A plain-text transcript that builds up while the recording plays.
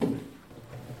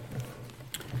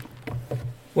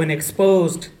When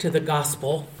exposed to the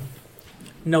gospel,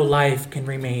 no life can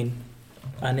remain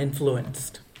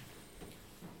uninfluenced.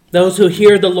 Those who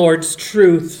hear the Lord's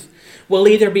truth will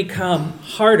either become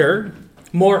harder,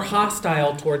 more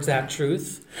hostile towards that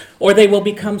truth, or they will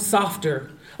become softer,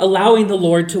 allowing the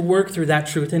Lord to work through that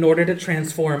truth in order to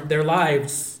transform their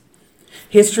lives.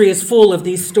 History is full of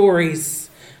these stories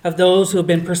of those who have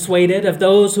been persuaded, of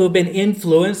those who have been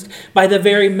influenced by the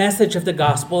very message of the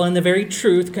gospel and the very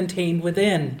truth contained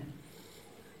within.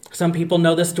 Some people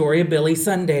know the story of Billy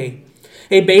Sunday,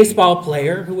 a baseball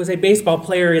player who was a baseball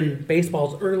player in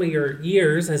baseball's earlier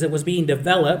years as it was being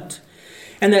developed,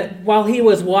 and that while he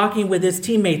was walking with his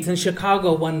teammates in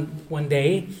Chicago one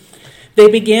day, they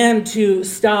began to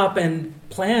stop and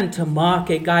plan to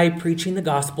mock a guy preaching the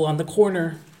gospel on the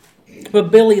corner. But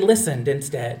Billy listened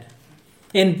instead,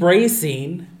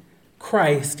 embracing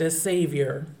Christ as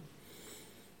Savior.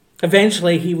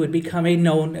 Eventually, he would become a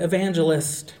known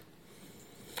evangelist.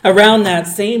 Around that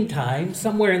same time,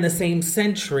 somewhere in the same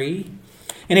century,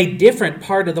 in a different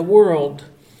part of the world,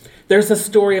 there's a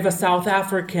story of a South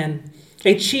African,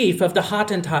 a chief of the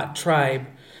Hottentot tribe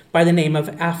by the name of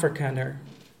Afrikaner.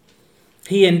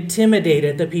 He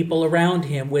intimidated the people around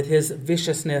him with his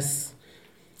viciousness.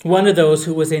 One of those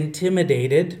who was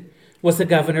intimidated was the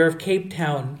governor of Cape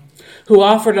Town, who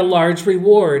offered a large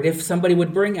reward if somebody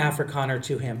would bring Afrikaner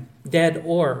to him, dead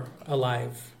or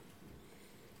alive.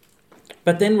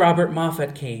 But then Robert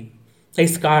Moffat came, a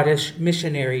Scottish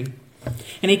missionary,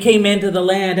 and he came into the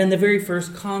land, and the very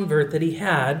first convert that he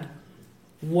had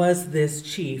was this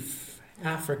chief,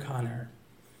 Afrikaner.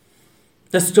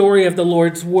 The story of the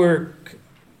Lord's work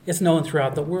is known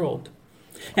throughout the world.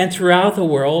 And throughout the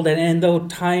world, and though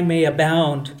time may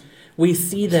abound, we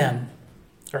see them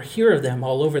or hear of them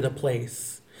all over the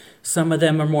place. Some of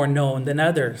them are more known than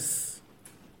others.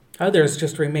 Others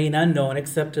just remain unknown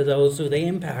except to those who they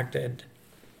impacted.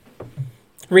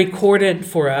 Recorded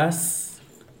for us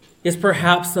is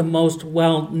perhaps the most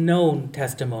well-known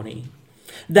testimony,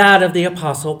 that of the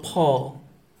Apostle Paul.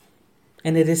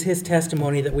 And it is his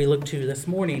testimony that we look to this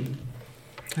morning.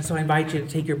 And so I invite you to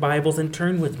take your Bibles and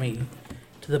turn with me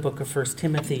to the book of 1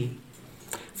 Timothy.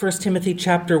 1 Timothy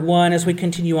chapter 1 as we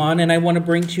continue on, and I want to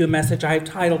bring to you a message I've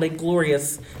titled A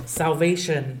Glorious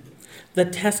Salvation, the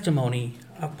testimony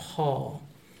of Paul.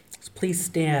 So please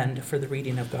stand for the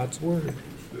reading of God's word.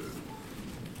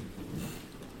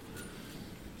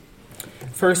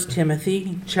 1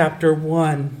 Timothy chapter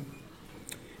 1,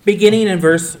 beginning in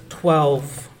verse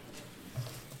 12.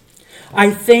 I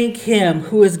thank him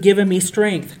who has given me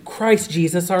strength, Christ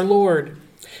Jesus our Lord,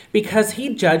 because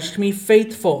he judged me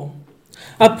faithful,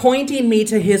 appointing me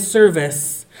to his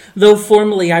service, though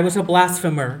formerly I was a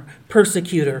blasphemer,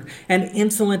 persecutor, and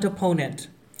insolent opponent.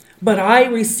 But I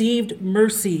received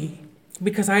mercy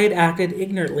because I had acted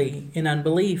ignorantly in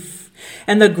unbelief,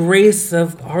 and the grace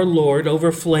of our Lord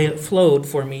overflowed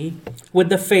for me with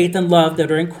the faith and love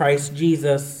that are in Christ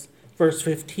Jesus. Verse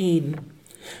 15.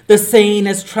 The saying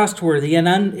is trustworthy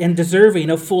and deserving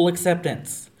of full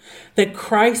acceptance, that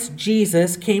Christ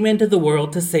Jesus came into the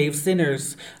world to save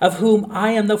sinners, of whom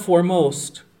I am the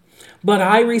foremost. But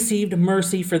I received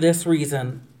mercy for this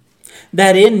reason,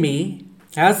 that in me,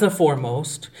 as the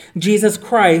foremost, Jesus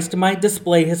Christ might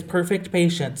display his perfect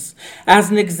patience as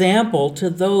an example to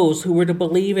those who were to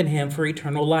believe in him for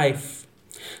eternal life.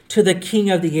 To the King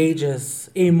of the ages,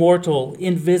 immortal,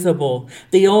 invisible,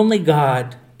 the only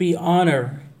God, be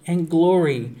honor and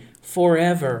glory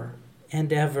forever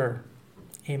and ever.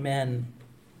 Amen.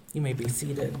 You may be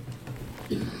seated.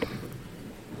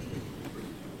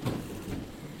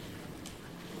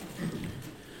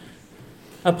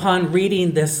 Upon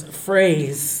reading this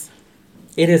phrase,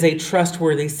 it is a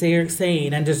trustworthy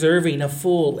saying and deserving of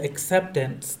full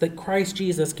acceptance that Christ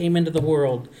Jesus came into the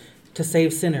world to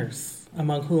save sinners,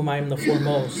 among whom I am the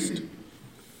foremost.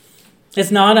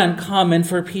 It's not uncommon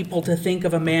for people to think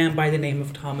of a man by the name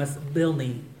of Thomas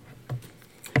Bilney.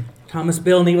 Thomas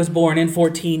Bilney was born in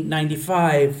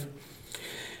 1495.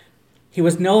 He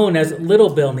was known as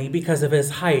Little Bilney because of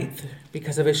his height,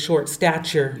 because of his short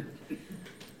stature. At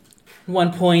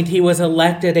one point, he was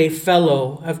elected a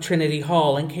Fellow of Trinity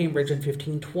Hall in Cambridge in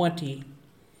 1520.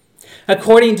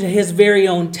 According to his very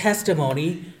own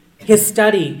testimony, his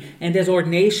study and his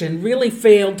ordination really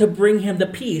failed to bring him the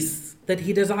peace that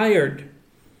he desired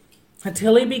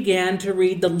until he began to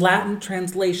read the Latin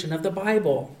translation of the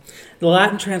Bible, the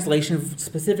Latin translation,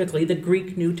 specifically the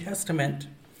Greek New Testament.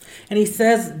 And he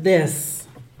says this,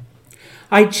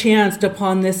 I chanced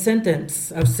upon this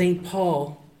sentence of St.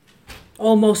 Paul,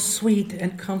 O most sweet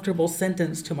and comfortable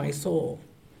sentence to my soul.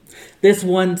 This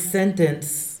one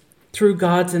sentence, through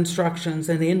God's instructions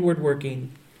and inward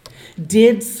working,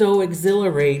 did so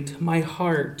exhilarate my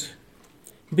heart,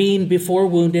 being before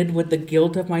wounded with the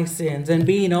guilt of my sins, and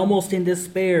being almost in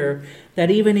despair,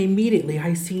 that even immediately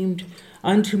I seemed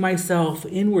unto myself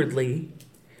inwardly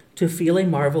to feel a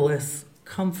marvelous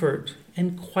comfort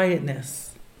and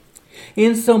quietness,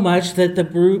 insomuch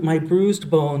that my bruised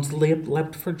bones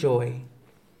leapt for joy.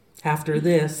 After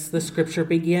this, the scripture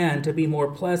began to be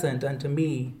more pleasant unto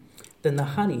me than the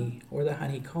honey or the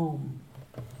honeycomb.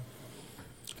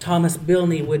 Thomas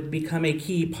Bilney would become a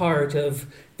key part of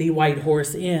the White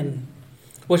Horse Inn,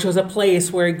 which was a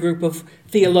place where a group of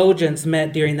theologians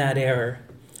met during that era.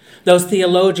 Those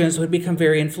theologians would become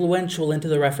very influential into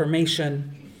the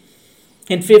Reformation.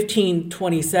 In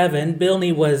 1527,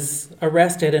 Bilney was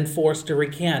arrested and forced to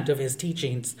recant of his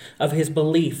teachings, of his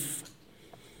belief.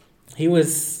 He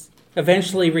was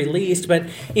eventually released, but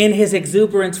in his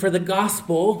exuberance for the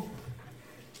gospel,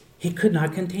 he could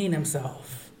not contain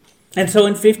himself. And so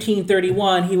in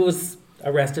 1531, he was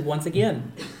arrested once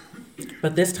again.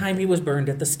 But this time he was burned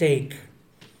at the stake.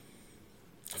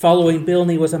 Following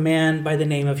Bilney was a man by the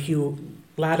name of Hugh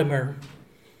Latimer.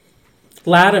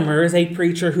 Latimer is a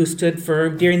preacher who stood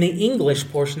firm during the English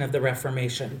portion of the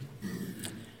Reformation.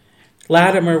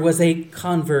 Latimer was a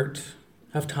convert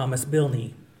of Thomas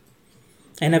Bilney.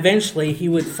 And eventually he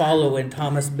would follow in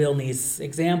Thomas Bilney's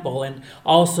example and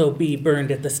also be burned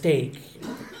at the stake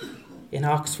in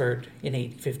Oxford in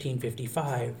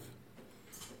 1555.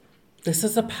 This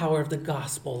is the power of the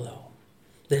gospel, though.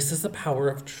 This is the power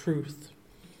of truth.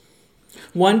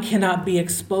 One cannot be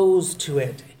exposed to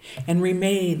it and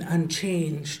remain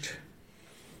unchanged.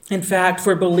 In fact,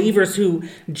 for believers who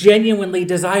genuinely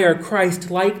desire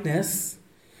Christ-likeness,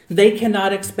 they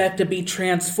cannot expect to be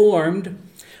transformed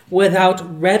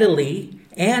without readily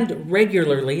and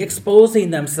regularly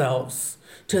exposing themselves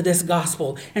to this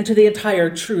gospel and to the entire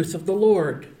truth of the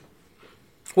Lord.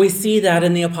 We see that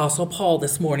in the Apostle Paul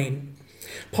this morning.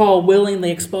 Paul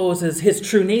willingly exposes his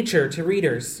true nature to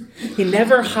readers. He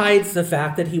never hides the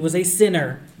fact that he was a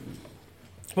sinner.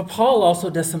 But Paul also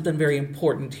does something very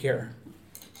important here.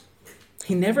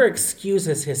 He never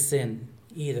excuses his sin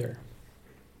either.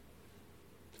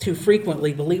 Too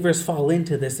frequently, believers fall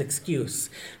into this excuse.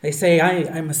 They say,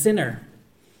 I'm a sinner,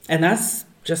 and that's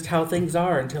just how things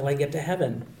are until I get to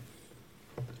heaven.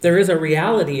 There is a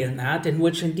reality in that, in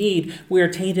which indeed we are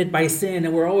tainted by sin,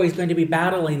 and we're always going to be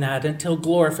battling that until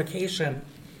glorification.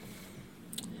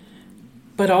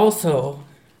 But also,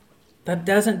 that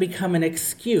doesn't become an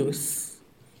excuse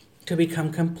to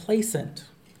become complacent,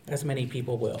 as many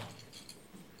people will.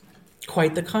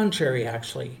 Quite the contrary,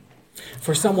 actually.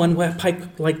 For someone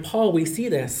like Paul, we see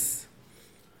this.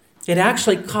 It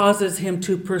actually causes him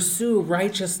to pursue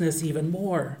righteousness even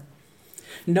more,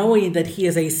 knowing that he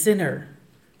is a sinner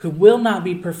who will not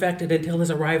be perfected until his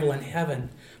arrival in heaven.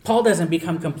 Paul doesn't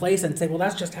become complacent and say, well,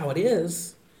 that's just how it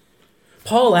is.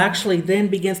 Paul actually then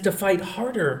begins to fight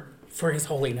harder for his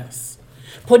holiness,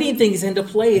 putting things into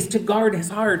place to guard his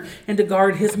heart and to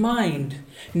guard his mind,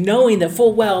 knowing that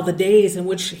full well the days in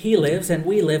which he lives and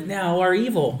we live now are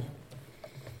evil.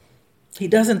 He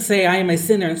doesn't say, I am a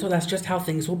sinner, and so that's just how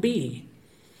things will be.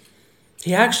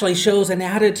 He actually shows an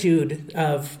attitude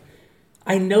of,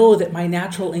 I know that my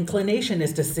natural inclination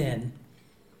is to sin,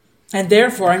 and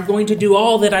therefore I'm going to do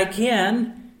all that I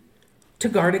can to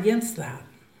guard against that.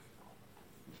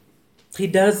 He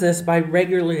does this by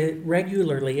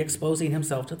regularly exposing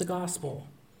himself to the gospel.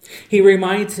 He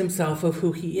reminds himself of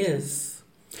who he is.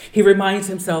 He reminds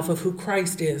himself of who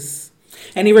Christ is.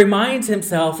 And he reminds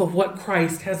himself of what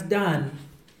Christ has done.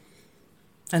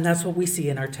 And that's what we see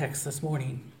in our text this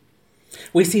morning.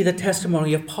 We see the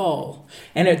testimony of Paul,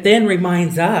 and it then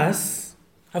reminds us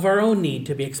of our own need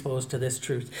to be exposed to this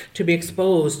truth, to be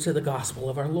exposed to the gospel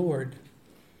of our Lord.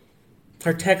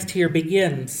 Our text here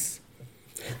begins,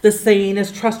 the saying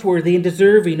is trustworthy and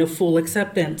deserving of full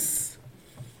acceptance.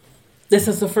 This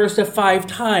is the first of 5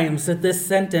 times that this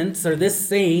sentence or this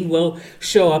saying will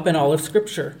show up in all of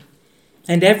Scripture.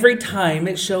 And every time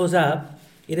it shows up,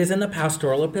 it is in the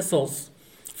pastoral epistles.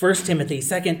 1 Timothy,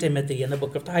 2 Timothy, and the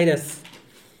book of Titus.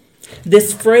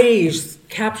 This phrase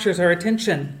captures our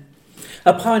attention.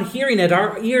 Upon hearing it,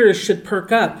 our ears should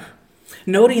perk up,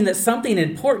 noting that something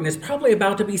important is probably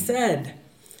about to be said.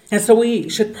 And so we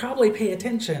should probably pay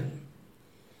attention.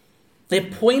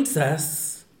 It points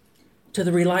us to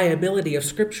the reliability of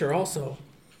Scripture also,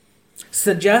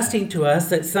 suggesting to us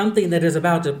that something that is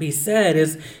about to be said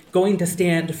is going to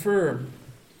stand firm.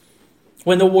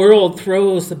 When the world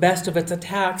throws the best of its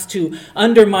attacks to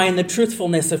undermine the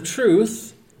truthfulness of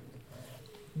truth,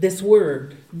 this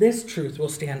word, this truth will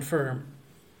stand firm.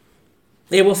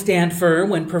 They will stand firm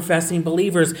when professing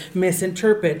believers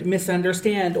misinterpret,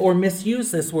 misunderstand, or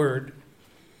misuse this word.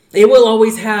 They will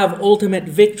always have ultimate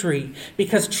victory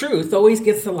because truth always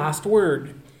gets the last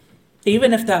word,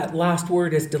 even if that last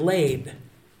word is delayed.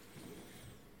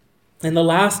 In the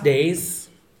last days,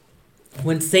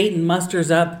 when Satan musters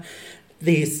up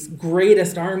the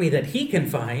greatest army that he can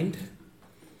find,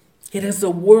 it is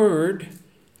the word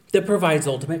that provides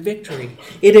ultimate victory.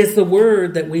 It is the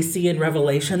word that we see in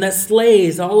Revelation that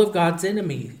slays all of God's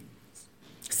enemies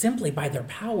simply by their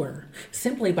power,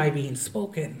 simply by being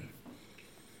spoken.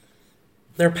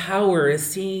 Their power is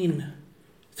seen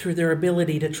through their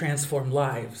ability to transform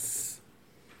lives.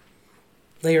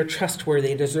 They are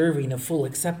trustworthy, deserving of full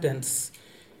acceptance,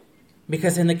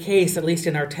 because in the case, at least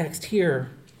in our text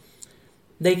here,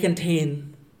 they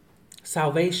contain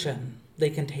salvation. They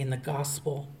contain the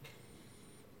gospel.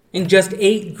 In just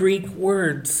 8 Greek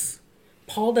words,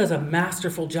 Paul does a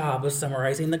masterful job of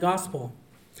summarizing the gospel.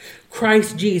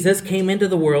 Christ Jesus came into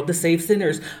the world to save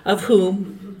sinners, of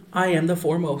whom I am the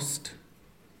foremost.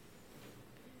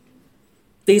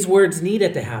 These words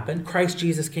needed to happen. Christ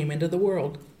Jesus came into the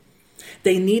world.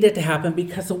 They needed to happen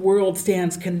because the world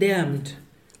stands condemned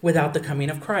without the coming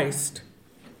of Christ.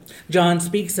 John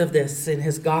speaks of this in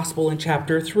his gospel in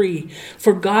chapter 3.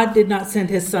 For God did not send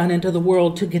his Son into the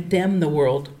world to condemn the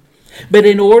world, but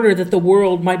in order that the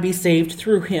world might be saved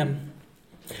through him.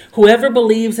 Whoever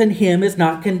believes in him is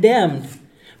not condemned,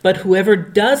 but whoever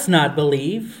does not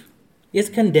believe is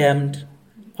condemned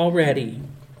already,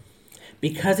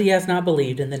 because he has not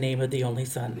believed in the name of the only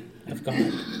Son of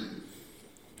God.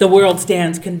 The world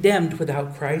stands condemned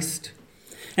without Christ.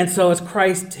 And so as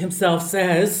Christ himself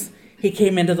says, he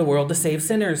came into the world to save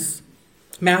sinners.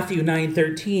 Matthew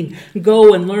 9:13,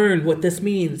 go and learn what this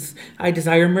means. I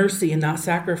desire mercy and not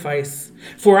sacrifice.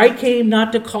 For I came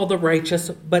not to call the righteous,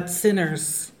 but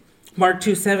sinners. Mark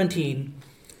 2:17,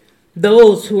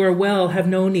 those who are well have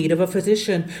no need of a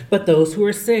physician, but those who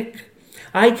are sick.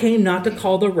 I came not to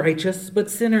call the righteous,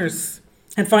 but sinners.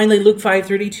 And finally, Luke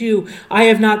 5:32, I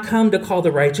have not come to call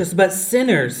the righteous, but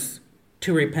sinners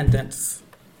to repentance.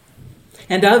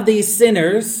 And of these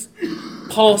sinners,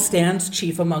 Paul stands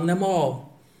chief among them all.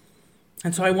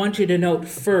 And so I want you to note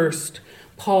first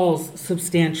Paul's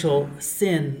substantial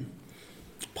sin.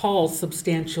 Paul's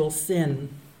substantial sin.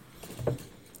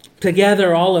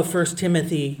 Together, all of 1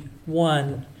 Timothy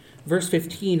 1, verse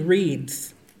 15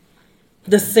 reads,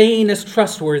 the saying is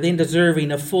trustworthy and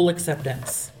deserving of full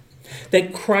acceptance,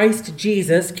 that Christ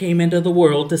Jesus came into the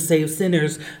world to save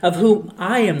sinners, of whom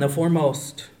I am the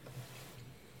foremost.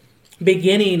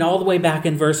 Beginning all the way back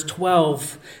in verse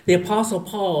 12, the Apostle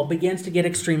Paul begins to get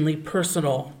extremely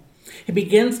personal. He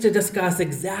begins to discuss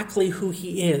exactly who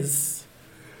he is.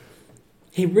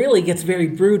 He really gets very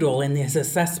brutal in his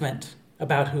assessment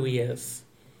about who he is.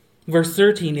 Verse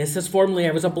 13, it says, formerly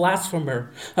I was a blasphemer,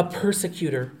 a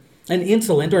persecutor, an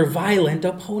insolent or violent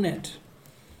opponent.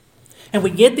 And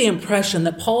we get the impression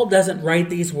that Paul doesn't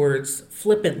write these words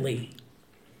flippantly.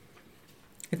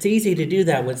 It's easy to do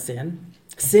that with sin.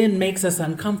 Sin makes us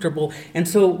uncomfortable, and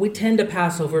so we tend to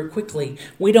pass over it quickly.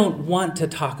 We don't want to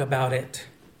talk about it.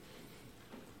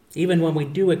 Even when we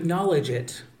do acknowledge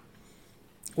it,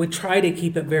 we try to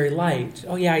keep it very light.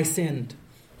 Oh yeah, I sinned.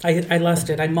 I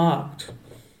lusted. I mocked.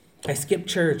 I skipped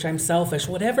church. I'm selfish.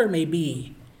 Whatever it may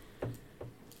be.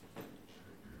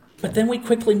 But then we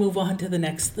quickly move on to the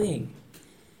next thing.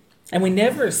 And we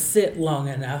never sit long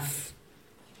enough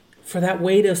for that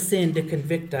weight of sin to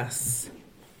convict us.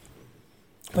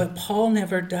 But Paul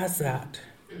never does that.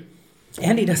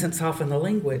 And he doesn't soften the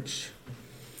language.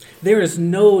 There is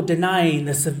no denying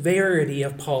the severity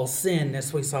of Paul's sin,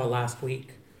 as we saw last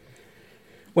week.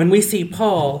 When we see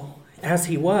Paul as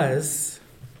he was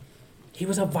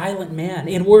a violent man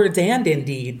in words and in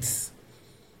deeds.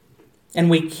 And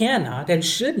we cannot and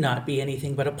should not be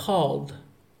anything but appalled.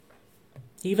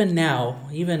 Even now,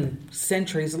 even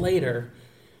centuries later,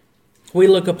 we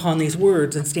look upon these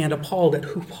words and stand appalled at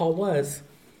who Paul was.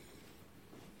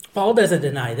 Paul doesn't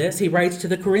deny this. He writes to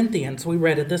the Corinthians, we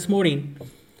read it this morning,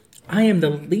 I am the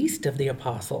least of the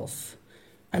apostles.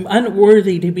 I'm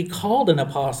unworthy to be called an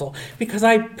apostle because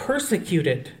I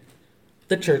persecuted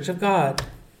the church of God.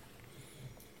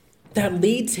 That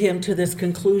leads him to this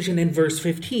conclusion in verse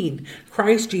 15.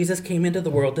 Christ Jesus came into the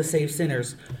world to save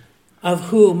sinners, of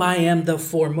whom I am the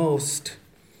foremost.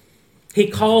 He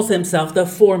calls himself the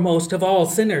foremost of all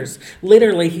sinners.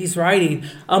 Literally, he's writing,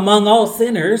 among all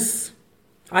sinners,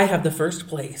 I have the first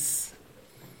place.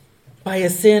 By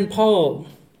his sin, Paul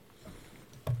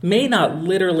may not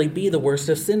literally be the worst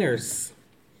of sinners,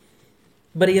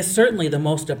 but he is certainly the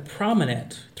most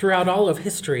prominent throughout all of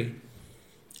history.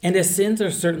 And his sins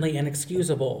are certainly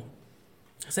inexcusable,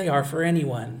 as they are for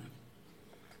anyone.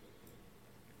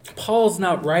 Paul's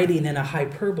not writing in a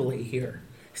hyperbole here.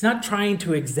 He's not trying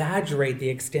to exaggerate the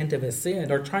extent of his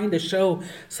sin or trying to show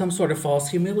some sort of false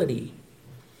humility.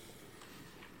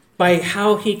 By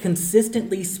how he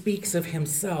consistently speaks of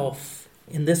himself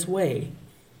in this way,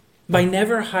 by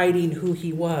never hiding who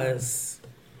he was,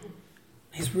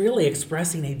 he's really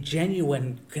expressing a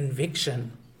genuine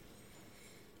conviction.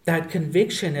 That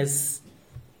conviction is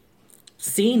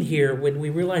seen here when we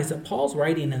realize that Paul's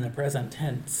writing in the present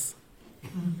tense.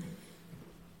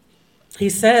 He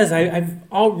says, I've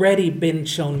already been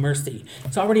shown mercy.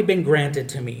 It's already been granted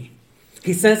to me.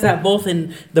 He says that both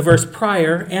in the verse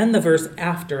prior and the verse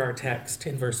after our text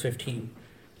in verse 15.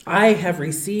 I have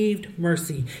received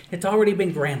mercy. It's already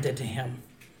been granted to him.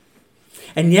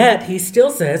 And yet he still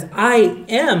says, I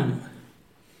am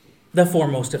the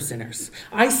foremost of sinners.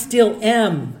 I still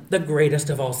am the greatest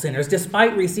of all sinners.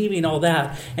 Despite receiving all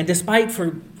that, and despite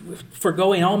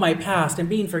forgoing all my past and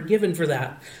being forgiven for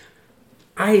that,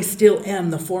 I still am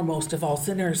the foremost of all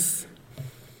sinners.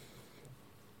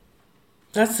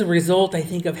 That's the result, I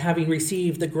think, of having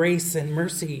received the grace and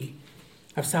mercy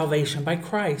of salvation by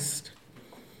Christ.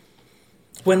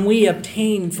 When we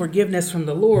obtain forgiveness from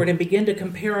the Lord and begin to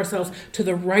compare ourselves to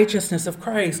the righteousness of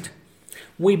Christ,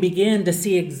 we begin to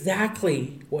see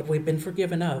exactly what we've been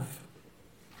forgiven of.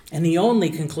 And the only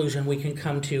conclusion we can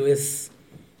come to is,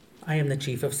 I am the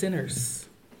chief of sinners.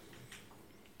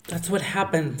 That's what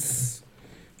happens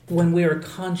when we are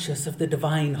conscious of the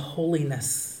divine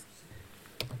holiness,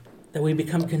 that we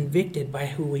become convicted by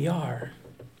who we are.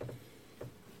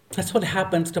 That's what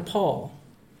happens to Paul.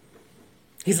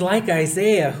 He's like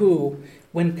Isaiah, who,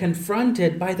 when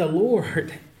confronted by the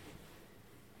Lord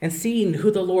and seeing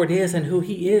who the Lord is and who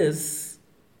he is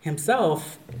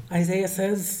himself, Isaiah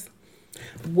says,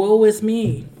 woe is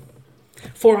me,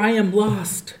 for I am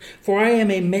lost, for I am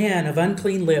a man of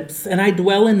unclean lips, and I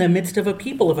dwell in the midst of a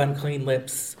people of unclean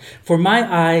lips. For my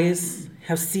eyes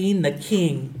have seen the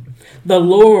King, the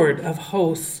Lord of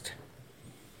hosts.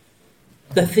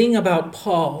 The thing about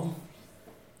Paul,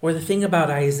 or the thing about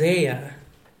Isaiah,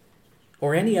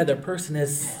 or any other person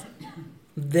is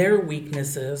their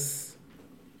weaknesses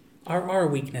are our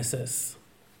weaknesses.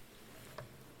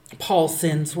 Paul's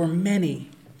sins were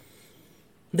many.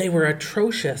 They were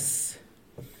atrocious.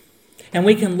 And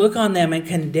we can look on them and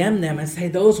condemn them and say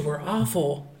those were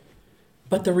awful.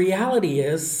 But the reality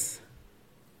is,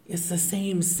 it's the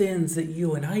same sins that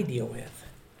you and I deal with.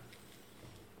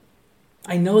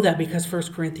 I know that because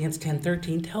 1 Corinthians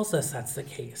 10:13 tells us that's the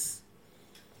case.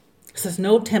 It says,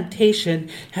 no temptation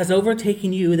has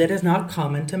overtaken you that is not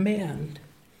common to man.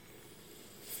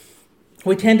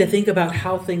 We tend to think about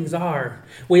how things are.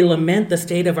 We lament the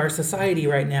state of our society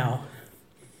right now.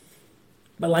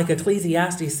 But like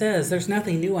Ecclesiastes says, there's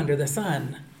nothing new under the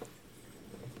sun.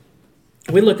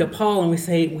 We look at Paul and we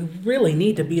say, we really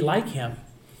need to be like him.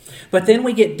 But then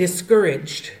we get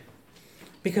discouraged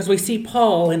because we see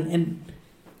Paul and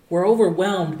we're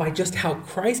overwhelmed by just how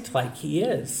Christ-like he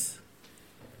is.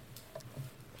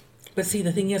 But see,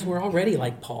 the thing is, we're already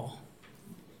like Paul.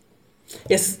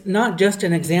 It's not just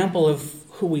an example of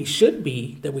who we should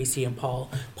be that we see in Paul.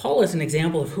 Paul is an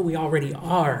example of who we already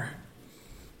are.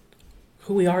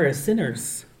 Who we are as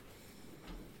sinners.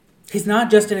 He's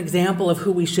not just an example of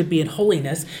who we should be in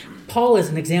holiness. Paul is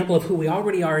an example of who we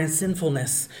already are in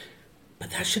sinfulness.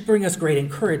 But that should bring us great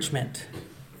encouragement.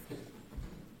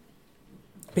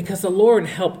 Because the Lord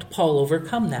helped Paul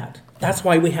overcome that. That's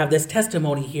why we have this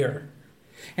testimony here.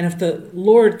 And if the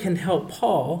Lord can help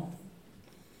Paul,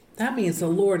 that means the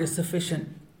Lord is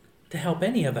sufficient to help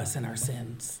any of us in our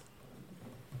sins.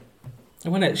 I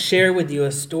want to share with you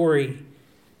a story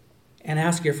and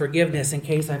ask your forgiveness in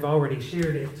case I've already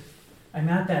shared it. I'm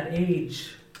at that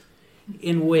age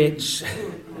in which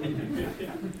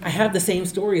I have the same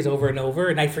stories over and over,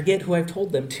 and I forget who I've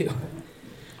told them to.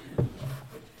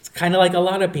 It's kind of like a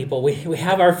lot of people. We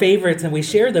have our favorites and we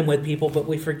share them with people, but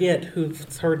we forget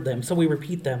who's heard them, so we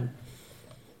repeat them.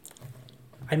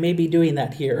 I may be doing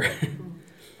that here.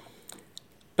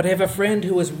 But I have a friend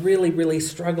who was really, really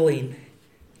struggling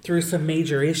through some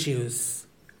major issues.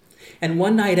 And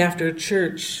one night after a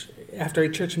church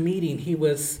meeting, he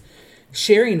was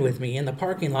sharing with me in the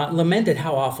parking lot, lamented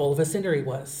how awful of a sinner he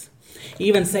was.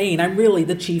 Even saying, I'm really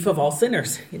the chief of all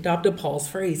sinners. He adopted Paul's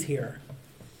phrase here.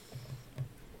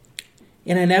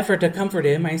 In an effort to comfort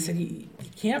him, I said, you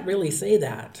can't really say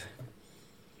that.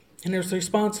 And his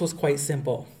response was quite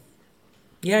simple.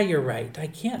 Yeah, you're right, I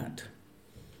can't.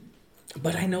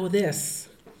 But I know this.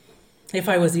 If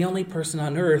I was the only person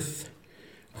on earth,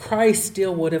 Christ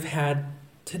still would have had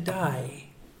to die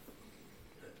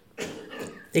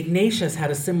Ignatius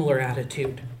had a similar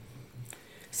attitude,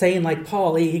 saying like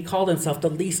Paul, he called himself the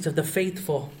least of the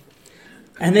faithful.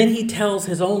 And then he tells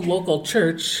his own local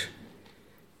church,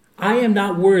 I am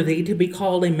not worthy to be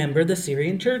called a member of the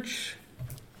Syrian church.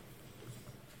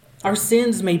 Our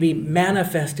sins may be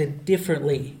manifested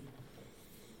differently,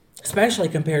 especially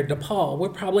compared to Paul. We're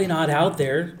probably not out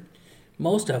there,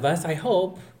 most of us, I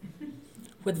hope,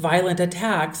 with violent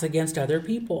attacks against other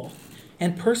people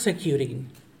and persecuting.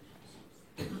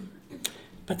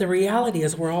 But the reality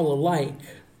is we're all alike.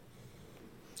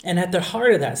 And at the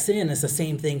heart of that sin is the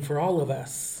same thing for all of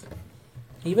us,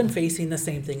 even facing the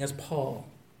same thing as Paul.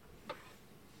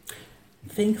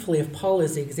 Thankfully, if Paul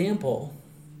is the example,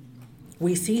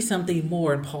 we see something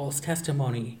more in Paul's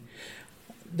testimony.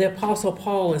 The Apostle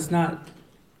Paul is not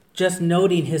just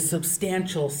noting his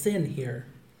substantial sin here.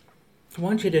 I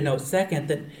want you to note, second,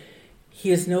 that he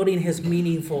is noting his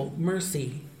meaningful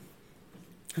mercy.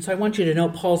 And so I want you to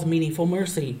note Paul's meaningful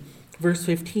mercy. Verse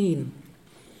 15.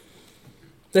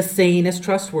 The saying is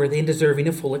trustworthy and deserving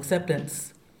of full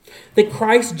acceptance, that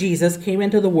Christ Jesus came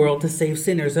into the world to save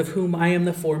sinners, of whom I am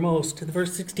the foremost.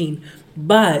 Verse 16.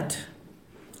 But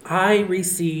I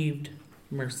received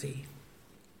mercy.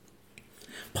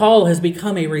 Paul has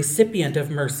become a recipient of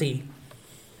mercy.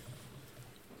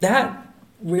 That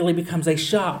really becomes a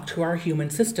shock to our human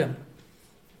system.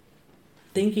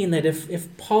 Thinking that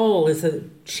if Paul is the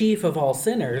chief of all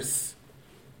sinners,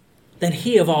 then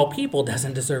he of all people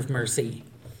doesn't deserve mercy.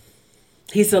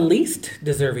 He's the least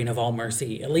deserving of all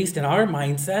mercy, at least in our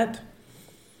mindset.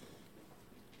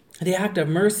 The act of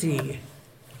mercy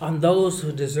on those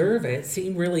who deserve it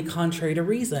seem really contrary to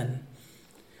reason.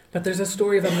 But there's a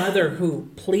story of a mother who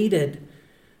pleaded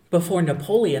before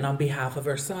Napoleon on behalf of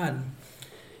her son.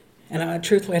 And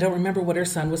truthfully, I don't remember what her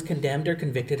son was condemned or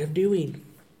convicted of doing.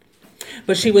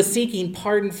 But she was seeking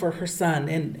pardon for her son,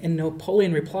 and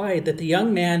Napoleon replied that the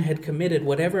young man had committed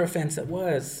whatever offense it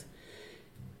was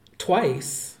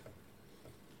twice,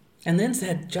 and then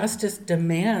said, justice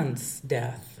demands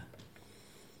death.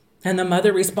 And the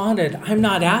mother responded, I'm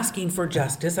not asking for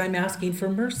justice, I'm asking for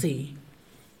mercy.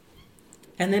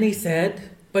 And then he said,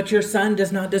 but your son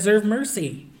does not deserve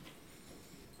mercy.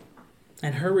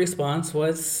 And her response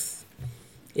was,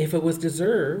 if it was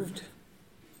deserved,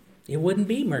 it wouldn't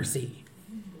be mercy.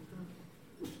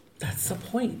 That's the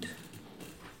point.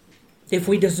 If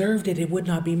we deserved it, it would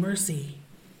not be mercy.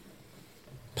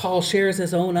 Paul shares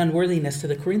his own unworthiness to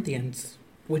the Corinthians.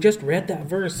 We just read that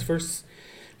verse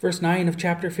 9 of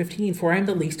chapter 15. For I am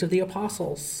the least of the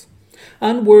apostles,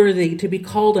 unworthy to be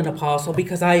called an apostle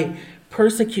because I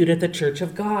persecuted the church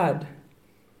of God.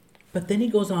 But then he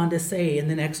goes on to say in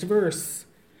the next verse,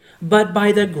 but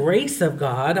by the grace of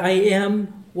God, I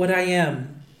am what I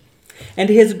am. And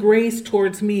his grace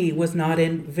towards me was not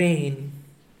in vain.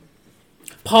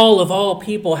 Paul, of all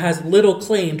people, has little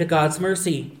claim to God's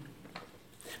mercy.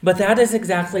 But that is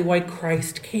exactly why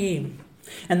Christ came.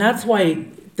 And that's why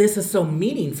this is so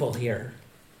meaningful here.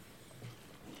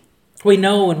 We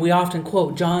know and we often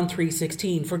quote John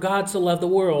 3:16, for God so loved the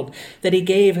world that he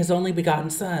gave his only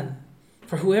begotten Son.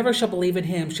 For whoever shall believe in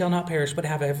him shall not perish but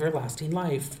have everlasting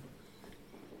life.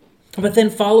 But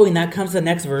then following that comes the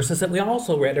next verses that we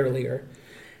also read earlier.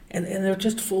 And they're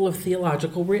just full of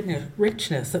theological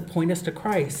richness that point us to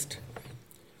Christ.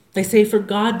 They say, for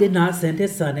God did not send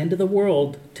his Son into the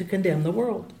world to condemn the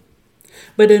world,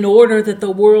 but in order that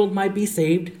the world might be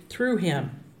saved through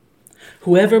him.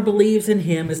 Whoever believes in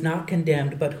him is not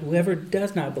condemned, but whoever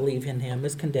does not believe in him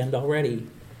is condemned already.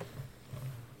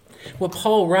 What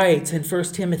Paul writes in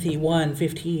 1 Timothy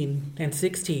 1:15 and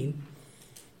 16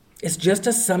 is just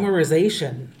a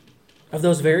summarization of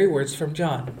those very words from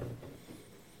John.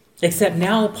 Except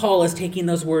now Paul is taking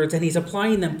those words and he's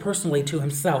applying them personally to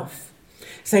himself,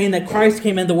 saying that Christ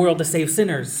came in the world to save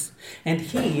sinners, and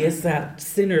he is that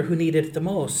sinner who needed it the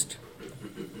most.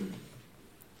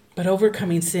 But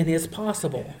overcoming sin is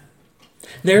possible.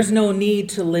 There's no need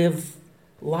to live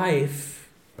life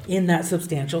in that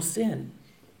substantial sin.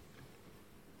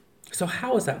 So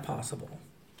how is that possible?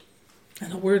 In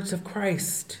the words of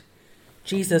Christ,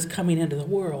 Jesus coming into the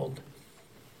world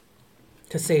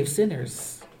to save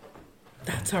sinners.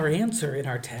 That's our answer in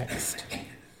our text.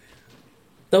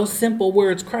 Those simple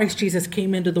words, Christ Jesus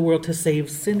came into the world to save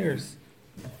sinners.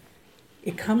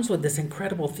 It comes with this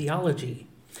incredible theology.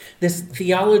 This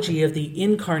theology of the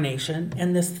incarnation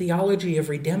and this theology of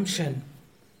redemption.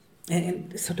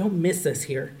 And so don't miss this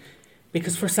here,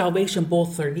 because for salvation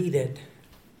both are needed.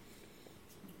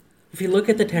 If you look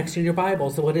at the text in your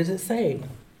Bibles, what does it say?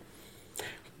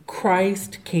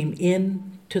 Christ came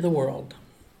into the world.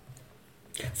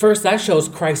 First, that shows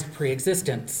Christ's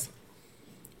preexistence.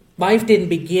 Life didn't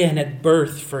begin at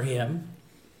birth for him.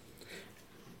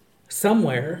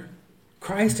 Somewhere,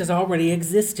 Christ has already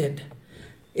existed.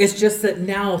 It's just that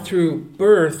now through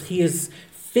birth, he is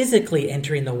physically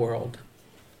entering the world.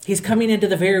 He's coming into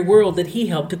the very world that he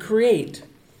helped to create.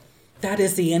 That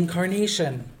is the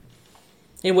incarnation,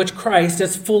 in which Christ,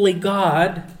 as fully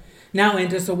God, now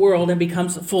enters the world and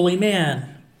becomes fully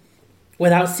man,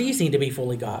 without ceasing to be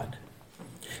fully God.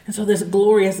 And so this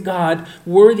glorious God,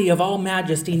 worthy of all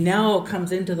majesty, now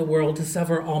comes into the world to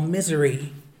suffer all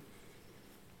misery.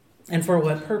 And for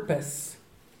what purpose?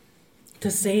 To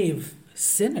save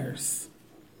sinners.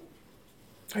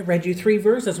 I read you 3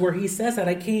 verses where he says that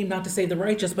I came not to save the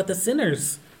righteous, but the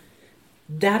sinners.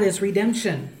 That is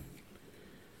redemption.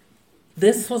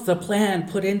 This was the plan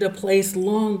put into place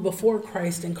long before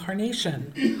Christ's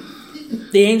incarnation.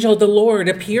 The angel of the Lord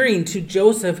appearing to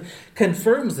Joseph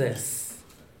confirms this.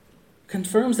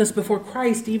 Confirms this before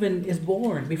Christ even is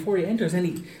born, before he enters.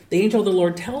 And the angel of the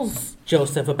Lord tells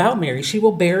Joseph about Mary. She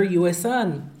will bear you a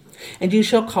son, and you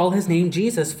shall call his name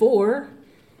Jesus, for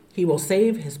he will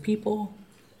save his people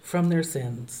from their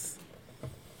sins.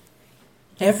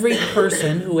 Every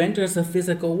person who enters the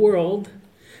physical world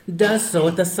does so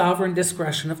at the sovereign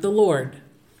discretion of the Lord.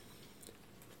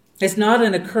 It's not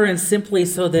an occurrence simply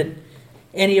so that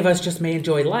any of us just may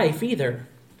enjoy life either.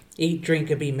 Eat, drink,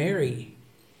 and be merry.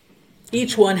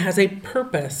 Each one has a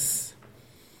purpose.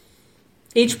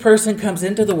 Each person comes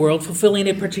into the world fulfilling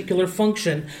a particular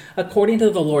function according to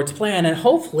the Lord's plan, and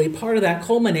hopefully part of that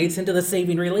culminates into the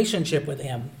saving relationship with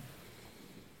him.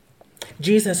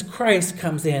 Jesus Christ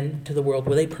comes into the world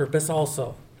with a purpose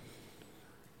also.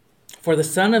 For the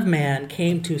Son of Man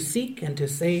came to seek and to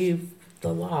save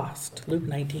the lost. Luke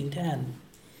 19:10.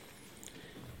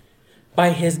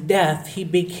 By his death, he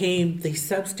became the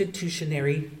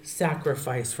substitutionary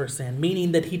sacrifice for sin,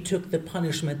 meaning that he took the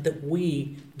punishment that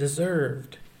we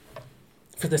deserved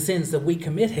for the sins that we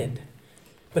committed.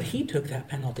 But he took that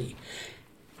penalty.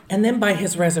 And then by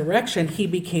his resurrection, he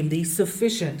became the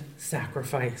sufficient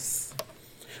sacrifice,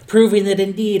 proving that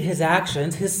indeed his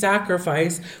actions, his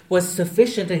sacrifice, was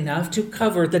sufficient enough to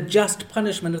cover the just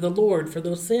punishment of the Lord for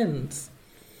those sins.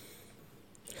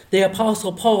 The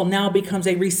Apostle Paul now becomes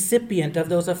a recipient of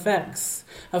those effects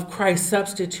of Christ's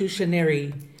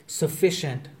substitutionary,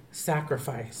 sufficient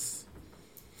sacrifice.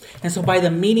 And so by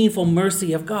the meaningful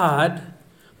mercy of God,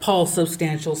 Paul's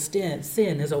substantial sin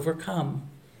is overcome.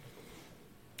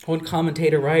 One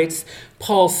commentator writes,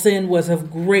 Paul's sin was of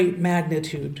great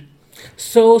magnitude.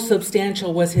 So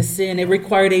substantial was his sin, it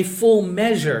required a full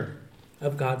measure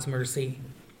of God's mercy.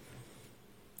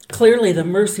 Clearly, the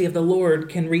mercy of the Lord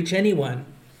can reach anyone.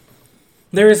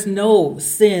 There is no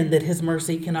sin that his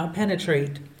mercy cannot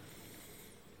penetrate.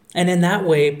 And in that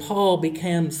way, Paul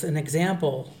becomes an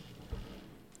example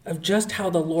of just how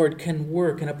the Lord can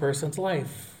work in a person's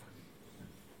life.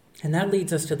 And that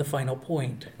leads us to the final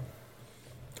point.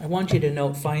 I want you to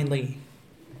note finally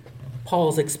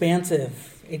Paul's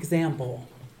expansive example.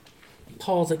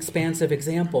 Paul's expansive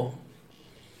example.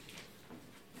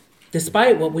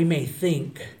 Despite what we may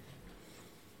think,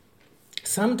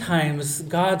 sometimes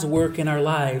God's work in our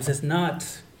lives is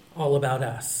not all about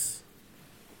us.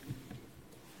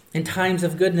 In times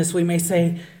of goodness, we may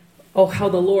say, oh, how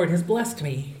the Lord has blessed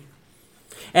me.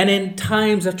 And in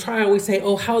times of trial, we say,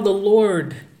 oh, how the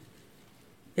Lord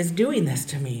is doing this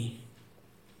to me.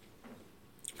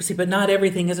 You see, but not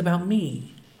everything is about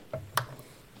me.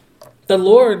 The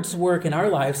Lord's work in our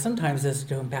lives sometimes is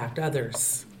to impact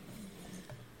others.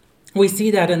 We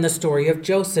see that in the story of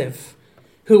Joseph,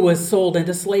 who was sold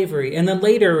into slavery and then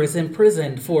later was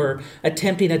imprisoned for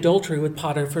attempting adultery with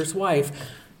Potiphar's wife.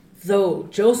 Though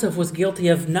Joseph was guilty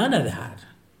of none of that.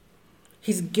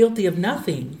 He's guilty of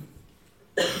nothing.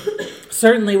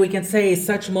 Certainly we can say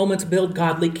such moments build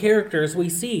godly character as we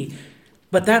see.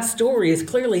 But that story is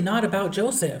clearly not about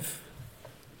Joseph.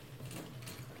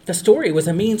 The story was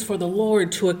a means for the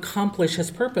Lord to accomplish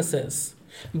his purposes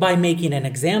by making an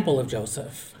example of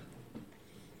Joseph.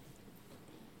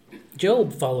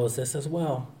 Job follows this as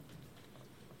well.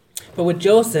 But with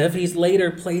Joseph, he's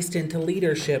later placed into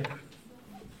leadership.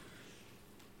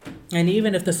 And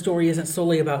even if the story isn't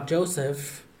solely about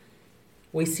Joseph,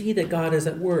 we see that God is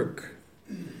at work,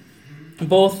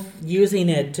 both using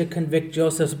it to convict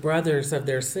Joseph's brothers of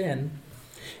their sin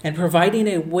and providing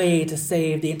a way to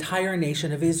save the entire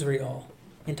nation of Israel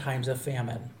in times of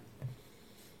famine.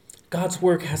 God's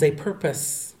work has a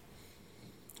purpose,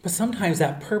 but sometimes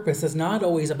that purpose is not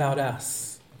always about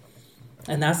us.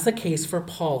 And that's the case for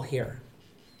Paul here.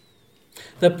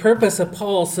 The purpose of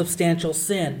Paul's substantial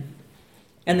sin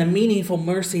and the meaningful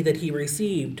mercy that he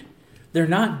received They're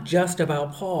not just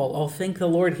about Paul. Oh, thank the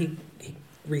Lord he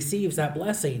receives that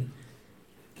blessing.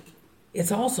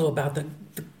 It's also about the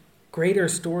greater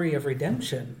story of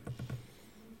redemption.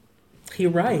 He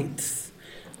writes,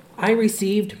 I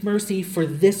received mercy for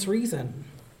this reason,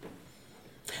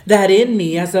 that in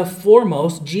me, as a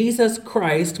foremost, Jesus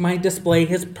Christ might display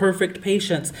his perfect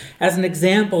patience as an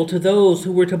example to those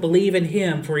who were to believe in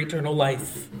him for eternal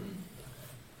life.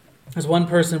 As one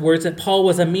person words it, Paul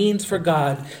was a means for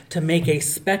God to make a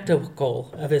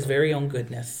spectacle of his very own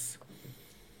goodness.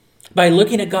 By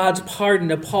looking at God's pardon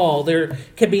to Paul, there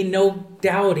can be no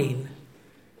doubting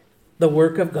the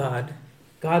work of God,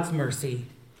 God's mercy,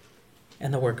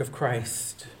 and the work of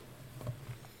Christ.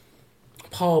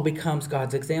 Paul becomes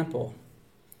God's example.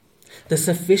 The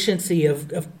sufficiency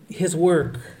of his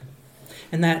work.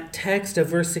 In that text of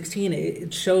verse 16,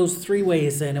 it shows three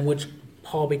ways then in which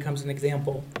Paul becomes an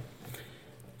example.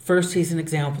 First, he's an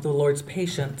example of the Lord's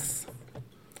patience.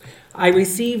 I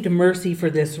received mercy for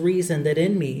this reason, that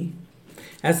in me,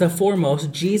 as the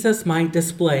foremost, Jesus might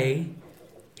display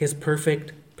his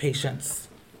perfect patience.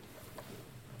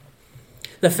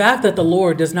 The fact that the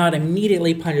Lord does not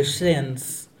immediately punish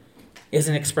sins is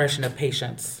an expression of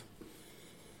patience.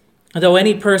 Though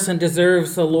any person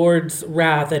deserves the Lord's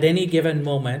wrath at any given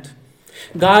moment,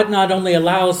 God not only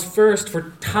allows first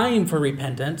for time for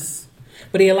repentance,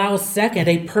 but he allows second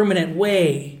a permanent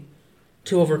way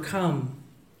to overcome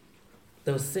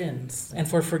those sins and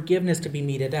for forgiveness to be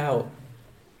meted out.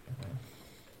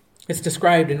 It's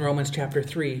described in Romans chapter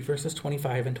 3, verses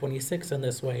 25 and 26 in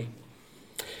this way.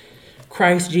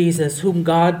 Christ Jesus, whom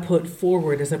God put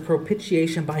forward as a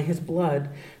propitiation by his blood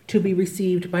to be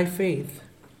received by faith.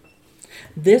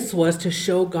 This was to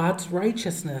show God's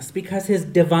righteousness, because his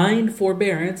divine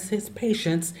forbearance, his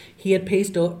patience, he had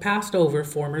passed over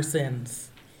former sins.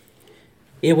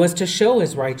 It was to show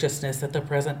his righteousness at the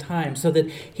present time, so that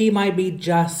he might be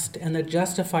just and the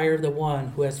justifier of the one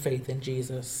who has faith in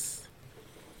Jesus.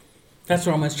 That's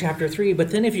Romans chapter 3.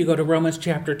 But then if you go to Romans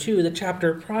chapter 2, the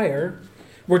chapter prior,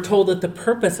 we're told that the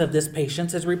purpose of this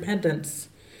patience is repentance.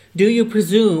 Do you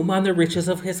presume on the riches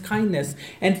of his kindness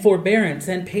and forbearance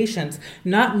and patience,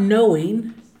 not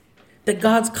knowing that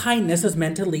God's kindness is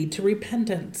meant to lead to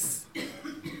repentance?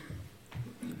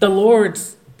 The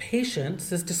Lord's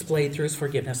patience is displayed through his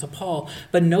forgiveness of Paul.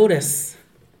 But notice,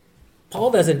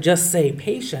 Paul doesn't just say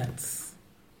patience.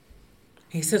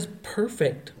 He says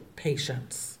perfect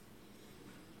patience.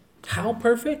 How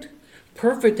perfect?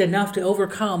 Perfect enough to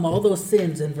overcome all those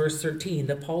sins in verse 13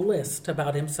 that Paul lists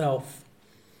about himself.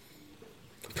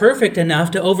 Perfect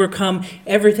enough to overcome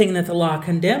everything that the law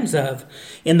condemns of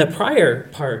in the prior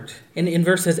part, in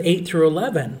verses 8 through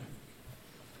 11.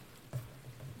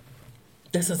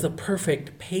 This is the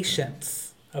perfect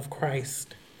patience of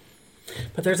Christ.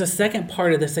 But there's a second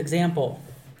part of this example.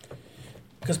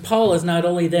 Because Paul is not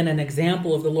only then an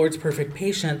example of the Lord's perfect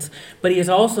patience, but he is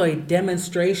also a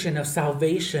demonstration of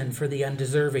salvation for the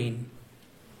undeserving.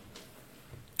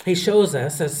 He shows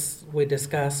us, as we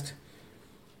discussed,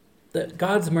 that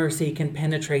God's mercy can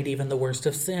penetrate even the worst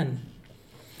of sin.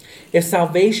 If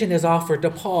salvation is offered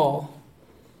to Paul,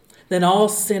 then all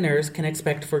sinners can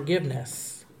expect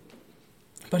forgiveness,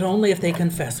 but only if they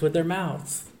confess with their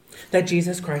mouths that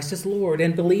Jesus Christ is Lord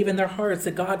and believe in their hearts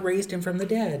that God raised him from the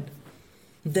dead.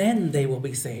 Then they will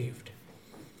be saved.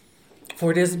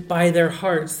 For it is by their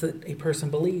hearts that a person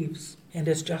believes and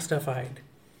is justified.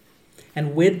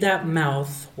 And with that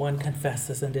mouth one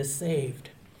confesses and is saved.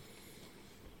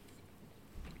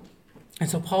 And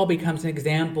so Paul becomes an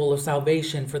example of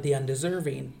salvation for the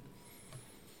undeserving.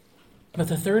 But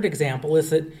the third example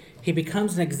is that he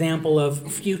becomes an example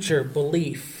of future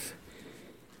belief.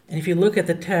 And if you look at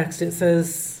the text, it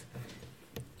says,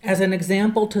 as an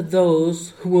example to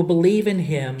those who will believe in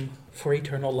him for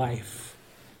eternal life.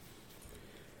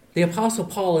 The Apostle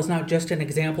Paul is not just an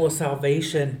example of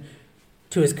salvation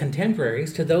to his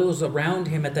contemporaries, to those around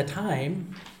him at the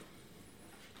time.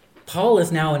 Paul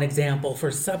is now an example for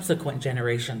subsequent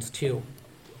generations too.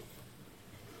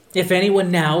 If anyone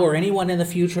now or anyone in the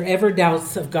future ever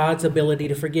doubts of God's ability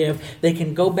to forgive, they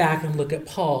can go back and look at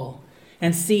Paul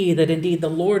and see that indeed the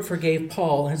Lord forgave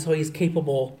Paul, and so he's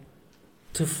capable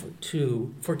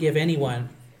to forgive anyone.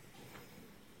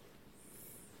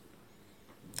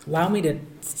 Allow me to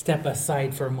step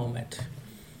aside for a moment.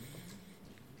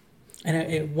 And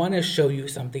I want to show you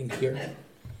something here.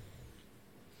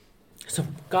 So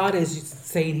God is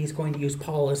saying he's going to use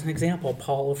Paul as an example.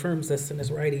 Paul affirms this in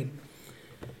his writing.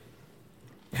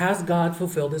 Has God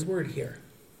fulfilled his word here?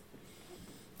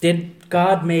 Did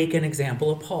God make an example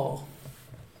of Paul?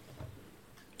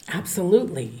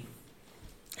 Absolutely.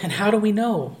 And how do we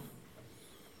know?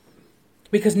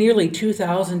 Because nearly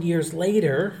 2,000 years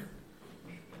later,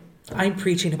 I'm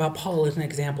preaching about Paul as an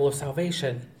example of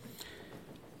salvation.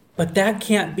 But that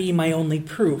can't be my only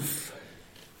proof.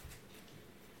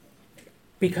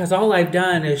 Because all I've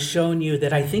done is shown you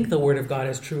that I think the Word of God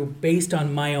is true based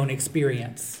on my own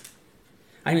experience.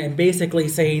 I'm basically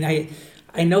saying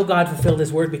I know God fulfilled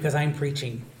His Word because I'm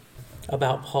preaching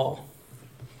about Paul.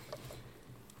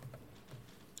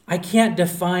 I can't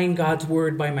define God's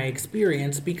Word by my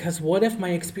experience, because what if my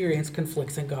experience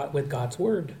conflicts with God's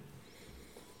Word?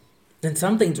 Then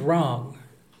something's wrong,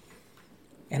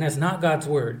 and it's not God's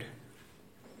Word.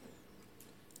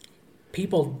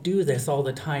 People do this all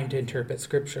the time to interpret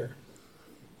Scripture.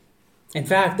 In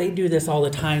fact, they do this all the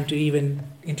time to even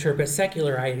interpret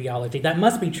secular ideology. That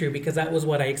must be true because that was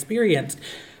what I experienced.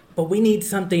 But we need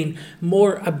something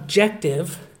more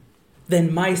objective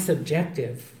than my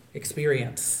subjective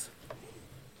experience.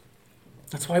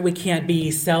 That's why we can't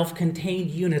be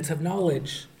self-contained units of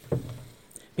knowledge,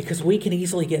 because we can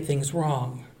easily get things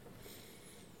wrong.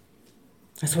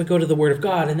 And so we go to the Word of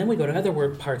God, and then we go to other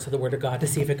parts of the Word of God to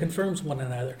see if it confirms one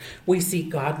another. We seek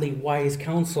godly, wise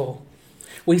counsel.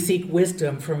 We seek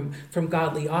wisdom from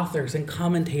godly authors and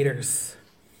commentators.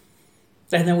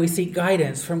 And then we seek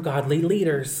guidance from godly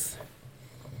leaders.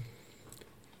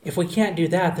 If we can't do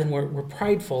that, then we're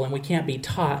prideful and we can't be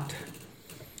taught.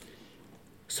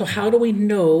 So how do we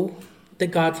know that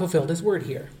God fulfilled His Word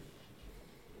here?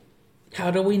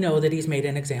 How do we know that He's made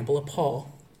an example of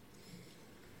Paul?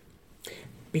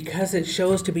 Because it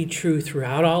shows to be true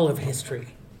throughout all of history.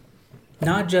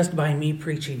 Not just by me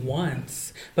preaching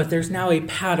once, but there's now a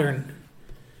pattern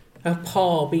of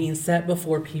Paul being set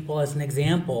before people as an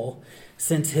example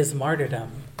since his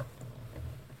martyrdom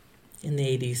in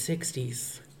the AD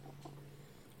 60s.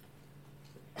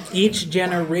 Each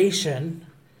generation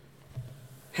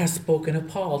has spoken of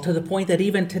Paul, to the point that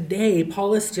even today,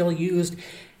 Paul is still used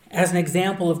as an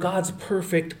example of God's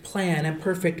perfect plan and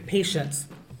perfect patience.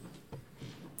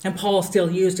 And Paul is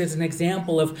still used as an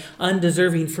example of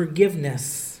undeserving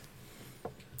forgiveness.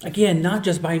 Again, not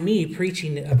just by me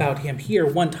preaching about him here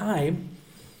one time,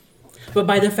 but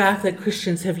by the fact that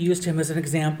Christians have used him as an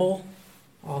example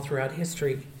all throughout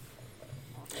history.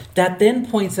 That then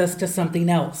points us to something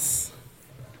else.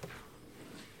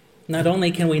 Not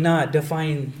only can we not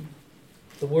define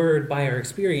the Word by our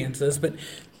experiences, but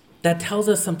that tells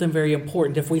us something very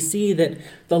important. If we see that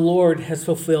the Lord has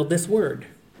fulfilled this Word,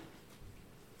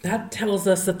 that tells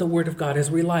us that the Word of God is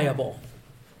reliable.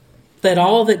 That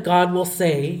all that God will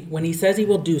say, when He says He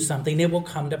will do something, it will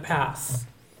come to pass.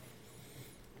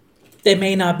 It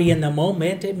may not be in the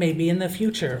moment, it may be in the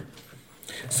future.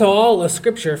 So all of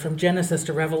Scripture, from Genesis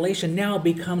to Revelation, now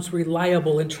becomes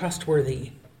reliable and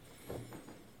trustworthy.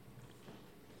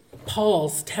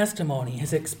 Paul's testimony,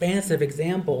 his expansive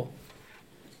example,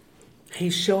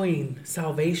 he's showing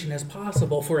salvation is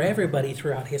possible for everybody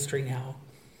throughout history now.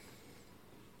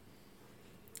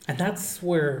 And that's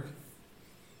where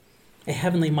a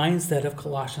heavenly mindset of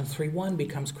Colossians 3:1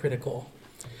 becomes critical,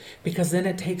 because then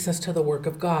it takes us to the work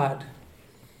of God.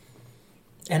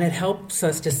 And it helps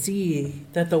us to see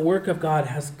that the work of God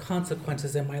has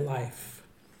consequences in my life.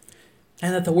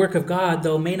 And that the work of God,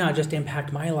 though, may not just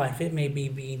impact my life, it may be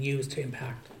being used to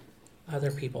impact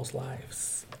other people's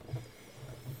lives.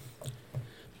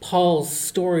 Paul's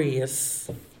story is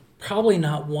probably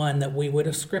not one that we would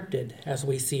have scripted as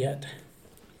we see it.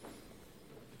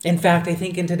 In fact, I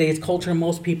think in today's culture,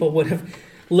 most people would have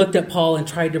looked at Paul and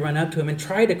tried to run up to him and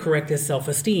try to correct his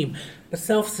self-esteem. But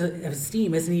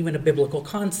self-esteem isn't even a biblical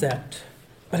concept.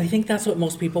 But I think that's what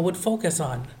most people would focus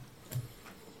on.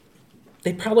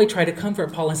 They'd probably try to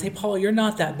comfort Paul and say, Paul, you're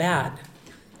not that bad.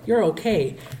 You're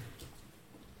okay.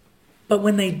 But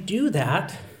when they do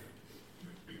that,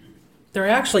 they're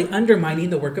actually undermining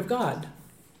the work of God.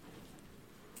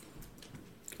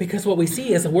 Because what we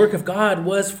see is the work of God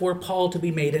was for Paul to be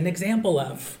made an example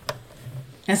of.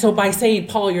 And so by saying,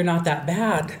 Paul, you're not that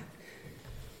bad,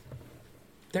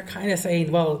 they're kind of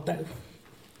saying, well,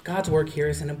 God's work here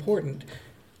isn't important.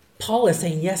 Paul is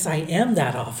saying, yes, I am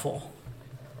that awful.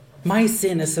 My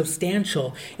sin is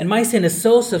substantial, and my sin is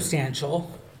so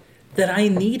substantial that I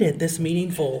needed this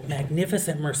meaningful,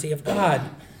 magnificent mercy of God.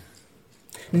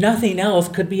 Nothing else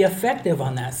could be effective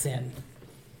on that sin.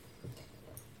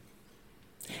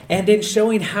 And in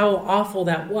showing how awful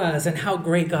that was and how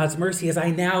great God's mercy is,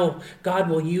 God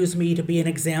will use me to be an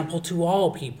example to all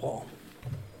people.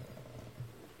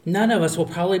 None of us will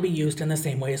probably be used in the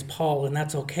same way as Paul, and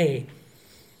that's okay.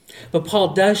 But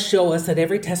Paul does show us that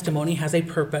every testimony has a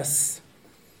purpose.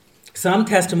 Some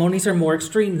testimonies are more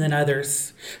extreme than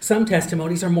others. Some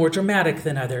testimonies are more dramatic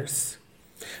than others.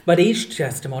 But each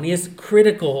testimony is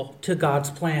critical to God's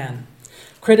plan,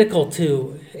 critical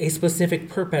to a specific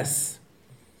purpose.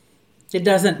 It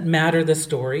doesn't matter the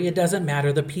story. It doesn't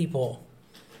matter the people.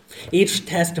 Each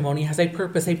testimony has a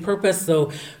purpose,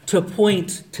 though, to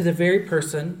point to the very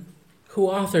person who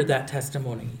authored that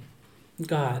testimony,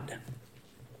 God.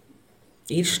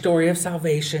 Each story of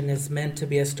salvation is meant to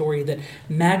be a story that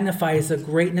magnifies the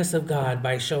greatness of God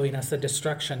by showing us the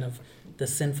destruction of the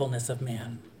sinfulness of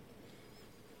man.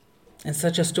 And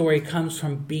such a story comes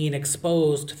from being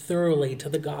exposed thoroughly to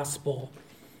the gospel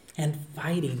and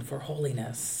fighting for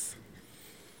holiness.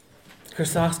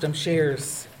 Chrysostom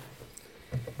shares,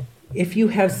 if you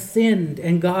have sinned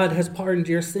and God has pardoned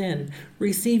your sin,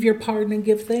 receive your pardon and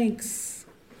give thanks.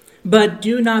 But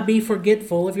do not be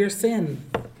forgetful of your sin.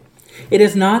 It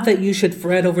is not that you should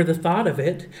fret over the thought of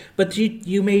it, but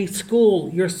you may school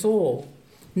your soul,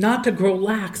 not to grow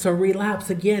lax or relapse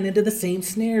again into the same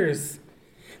snares.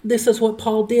 This is what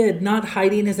Paul did, not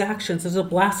hiding his actions as a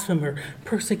blasphemer,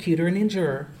 persecutor, and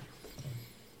injurer.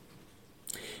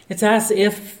 It's as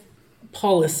if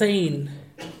Paul is saying,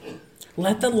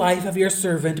 let the life of your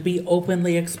servant be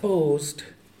openly exposed,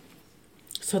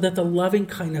 so that the loving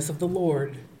kindness of the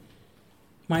Lord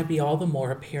might be all the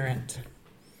more apparent.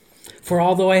 For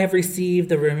although I have received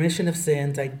the remission of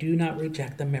sins, I do not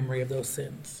reject the memory of those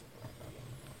sins.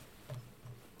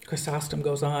 Chrysostom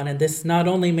goes on, and this not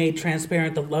only made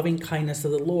transparent the loving kindness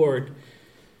of the Lord,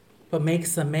 but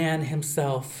makes the man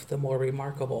himself the more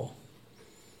remarkable.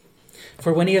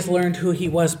 For when he has learned who he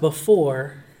was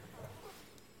before,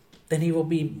 then he will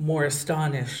be more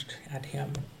astonished at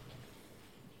him.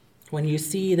 When you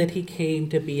see that he came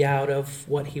to be out of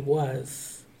what he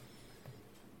was,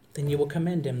 then you will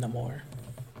commend him the more.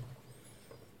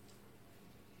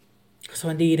 So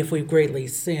indeed, if we've greatly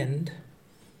sinned,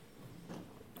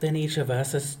 then each of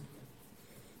us,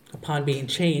 upon being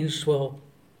changed, will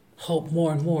hope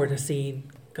more and more to see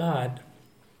God.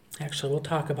 Actually, we'll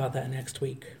talk about that next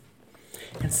week.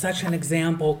 And such an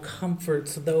example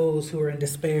comforts those who are in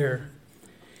despair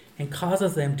and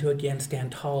causes them to again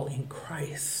stand tall in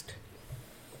Christ.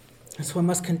 And so we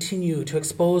must continue to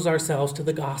expose ourselves to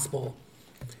the gospel,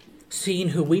 seeing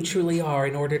who we truly are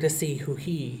in order to see who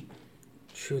he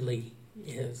truly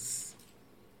is.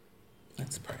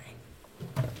 Let's pray.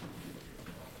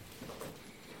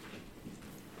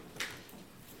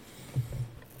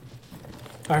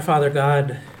 Our Father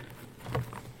God,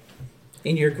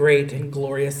 in your great and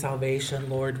glorious salvation,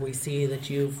 Lord, we see that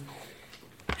you've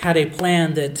had a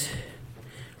plan that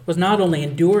was not only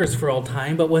endures for all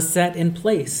time, but was set in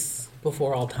place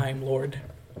before all time, Lord.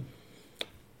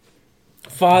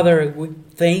 Father, we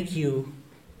thank you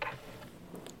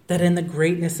that in the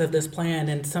greatness of this plan,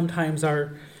 and sometimes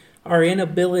our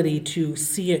inability to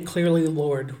see it clearly,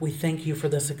 Lord, we thank you for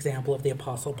this example of the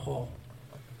Apostle Paul.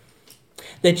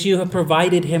 That you have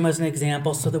provided him as an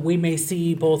example so that we may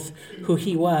see both who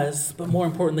he was, but more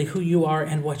importantly, who you are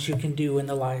and what you can do in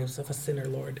the lives of a sinner,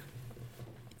 Lord.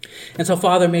 And so,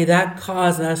 Father, may that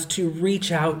cause us to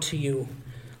reach out to you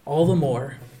all the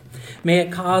more. May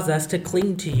it cause us to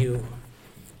cling to you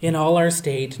in all our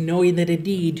state, knowing that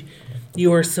indeed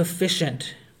you are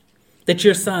sufficient, that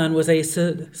your Son was a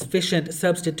sufficient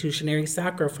substitutionary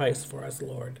sacrifice for us,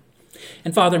 Lord.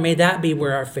 And Father, may that be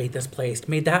where our faith is placed.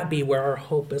 May that be where our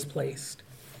hope is placed.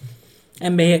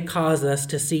 And may it cause us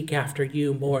to seek after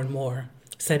you more and more,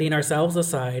 setting ourselves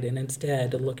aside and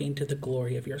instead looking to the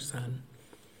glory of your Son.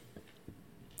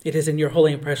 It is in your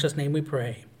holy and precious name we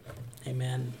pray.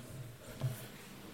 Amen.